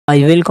I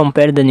will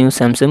compare the new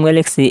Samsung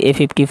Galaxy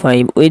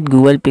A55 with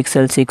Google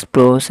Pixel 6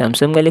 Pro.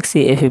 Samsung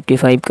Galaxy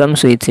A55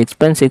 comes with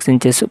 6.6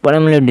 inches Super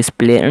AMOLED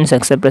display and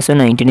success ratio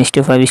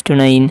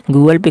 19:5:9.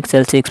 Google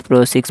Pixel 6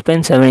 Pro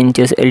 6.7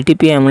 inches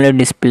LTP AMOLED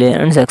display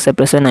and success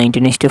ratio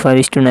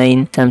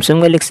 19:5:9.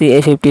 Samsung Galaxy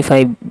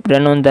A55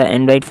 run on the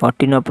Android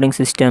 14 operating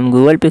system.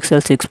 Google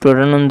Pixel 6 Pro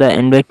run on the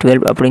Android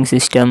 12 operating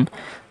system.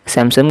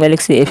 Samsung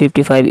Galaxy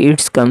A55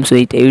 it comes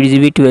with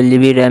 8GB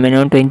 12GB RAM and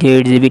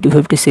 128GB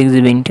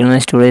 256GB internal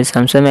storage.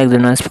 Samsung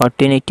Exynos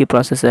 1480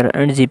 processor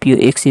and GPU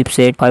X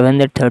chipset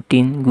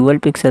 513. Google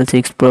Pixel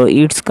 6 Pro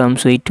it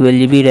comes with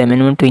 12GB RAM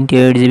and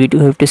 128GB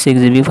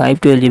 256GB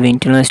 512GB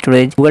internal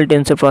storage. Google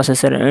Tensor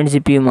processor and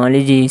GPU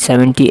Mali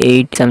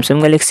G78.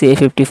 Samsung Galaxy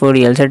A54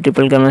 real set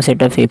triple camera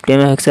setup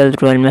 50MP,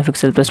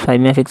 12MP plus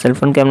 5MP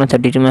front camera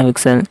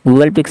 32MP.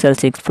 Google Pixel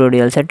 6 Pro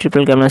real set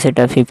triple camera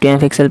setup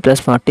 50MP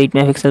plus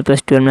 48MP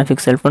plus 12MP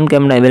front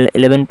camera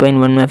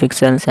 11.1MP.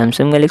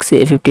 Samsung Galaxy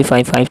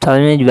A55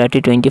 5000mAh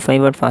battery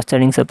 25W fast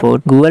charging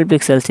support. Google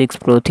Pixel 6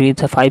 Pro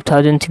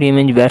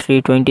 5003mAh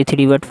battery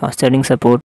 23W fast charging support.